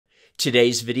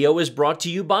Today's video is brought to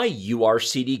you by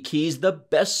URCD Keys, the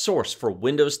best source for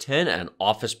Windows 10 and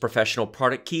Office Professional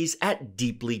product keys at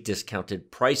deeply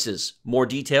discounted prices. More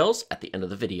details at the end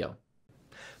of the video.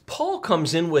 Paul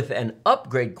comes in with an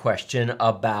upgrade question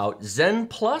about Zen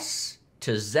Plus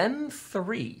to Zen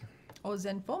 3. Or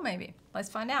Zen 4 maybe. Let's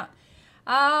find out.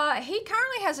 He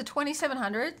currently has a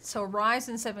 2700, so a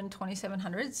Ryzen 7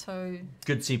 2700, so...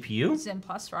 Good CPU. Zen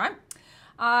Plus, right?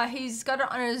 He's got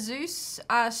it on a Zeus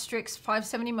Strix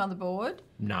 570 motherboard.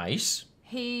 Nice.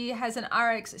 He has an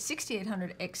RX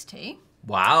 6800 XT.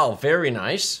 Wow, very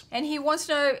nice. And he wants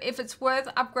to know if it's worth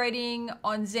upgrading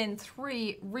on Zen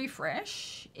 3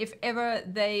 refresh, if ever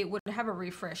they would have a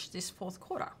refresh this fourth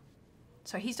quarter.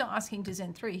 So he's not asking to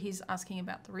Zen 3, he's asking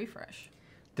about the refresh.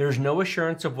 There's no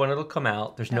assurance of when it'll come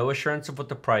out. There's no assurance of what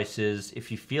the price is. If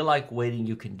you feel like waiting,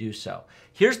 you can do so.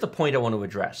 Here's the point I want to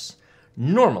address.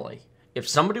 Normally, if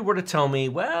somebody were to tell me,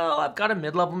 well, I've got a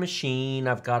mid-level machine,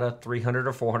 I've got a 300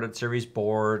 or 400 series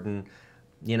board, and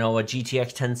you know, a GTX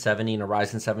 1070 and a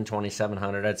Ryzen 7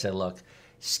 2700, I'd say, look,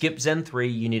 skip Zen 3,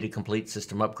 you need a complete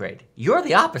system upgrade. You're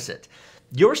the opposite.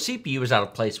 Your CPU is out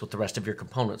of place with the rest of your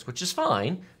components, which is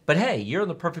fine, but hey, you're in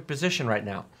the perfect position right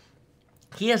now.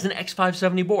 He has an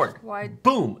X570 board. Why?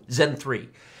 Boom, Zen 3.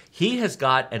 He has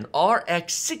got an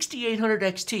RX 6800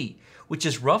 XT, which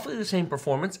is roughly the same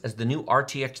performance as the new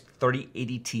RTX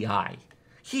 3080 Ti.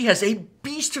 He has a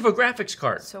beast of a graphics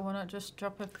card. So why not just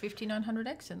drop a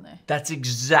 5900X in there? That's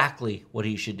exactly what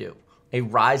he should do. A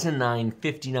Ryzen 9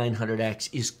 5900X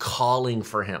is calling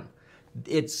for him.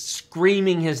 It's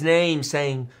screaming his name,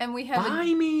 saying, and we have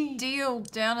buy me. Deal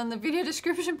down in the video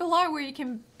description below where you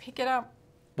can pick it up.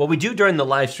 Well, we do during the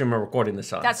live stream we're recording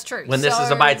this on. That's true. When this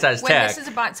is a Byte Size Tech. When this is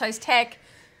a Byte Size Tech.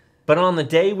 But on the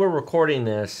day we're recording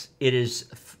this, it is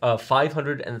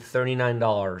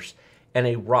 $539. And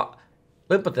let me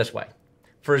put it this way.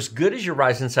 For as good as your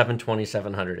Ryzen 7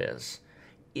 2700 is,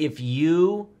 if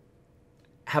you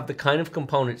have the kind of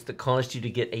components that caused you to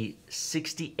get a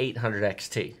 6800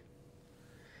 XT,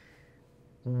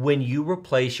 when you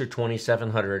replace your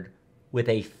 2700 with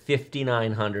a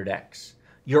 5900X,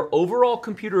 your overall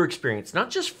computer experience,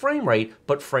 not just frame rate,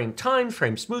 but frame time,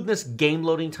 frame smoothness, game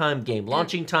loading time, game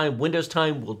launching time, Windows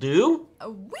time will do.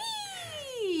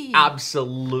 Whee!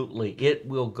 Absolutely. It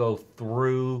will go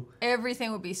through.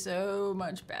 Everything will be so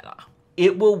much better.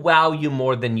 It will wow you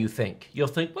more than you think. You'll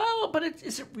think, well, but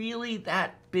is it really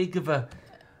that big of a...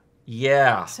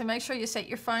 Yeah. So make sure you set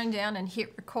your phone down and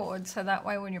hit record so that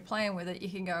way when you're playing with it, you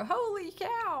can go, holy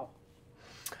cow.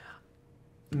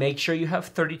 Make sure you have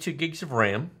 32 gigs of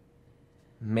RAM.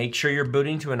 Make sure you're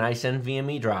booting to a nice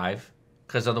NVMe drive,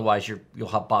 because otherwise you'll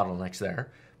have bottlenecks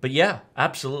there. But yeah,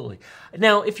 absolutely.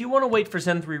 Now, if you want to wait for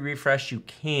Zen 3 refresh, you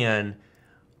can,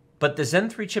 but the Zen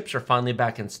 3 chips are finally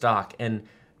back in stock, and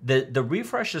the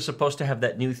refresh is supposed to have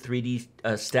that new 3D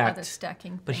stacked. The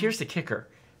stacking thing. But here's the kicker.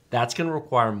 That's going to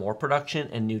require more production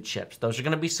and new chips. Those are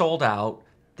going to be sold out.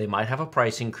 They might have a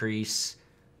price increase.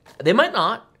 They might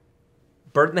not.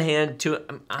 Bird in the hand to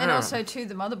and also too,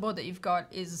 the motherboard that you've got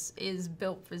is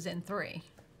built for Zen 3.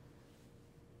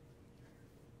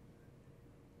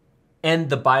 And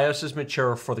the BIOS is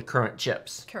mature for the current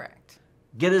chips. Correct.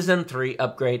 Get a Zen 3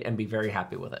 upgrade and be very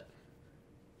happy with it.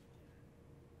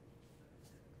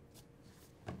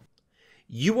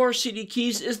 URCD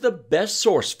Keys is the best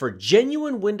source for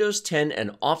genuine Windows 10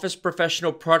 and Office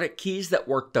Professional product keys that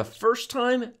work the first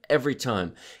time, every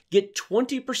time. Get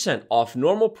 20% off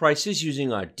normal prices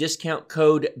using our discount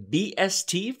code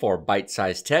BST for Byte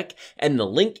Size Tech and the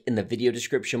link in the video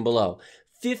description below.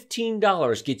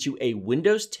 $15 gets you a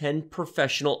Windows 10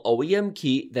 Professional OEM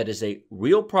key that is a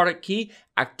real product key,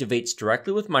 activates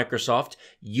directly with Microsoft,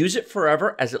 use it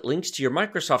forever as it links to your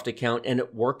Microsoft account and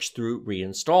it works through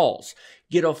reinstalls.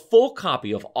 Get a full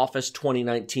copy of Office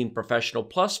 2019 Professional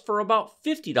Plus for about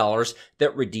 $50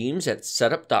 that redeems at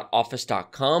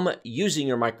setup.office.com using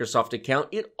your Microsoft account.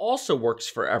 It also works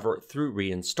forever through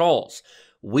reinstalls.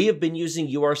 We have been using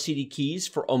URCD keys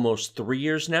for almost 3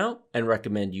 years now and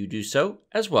recommend you do so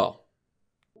as well.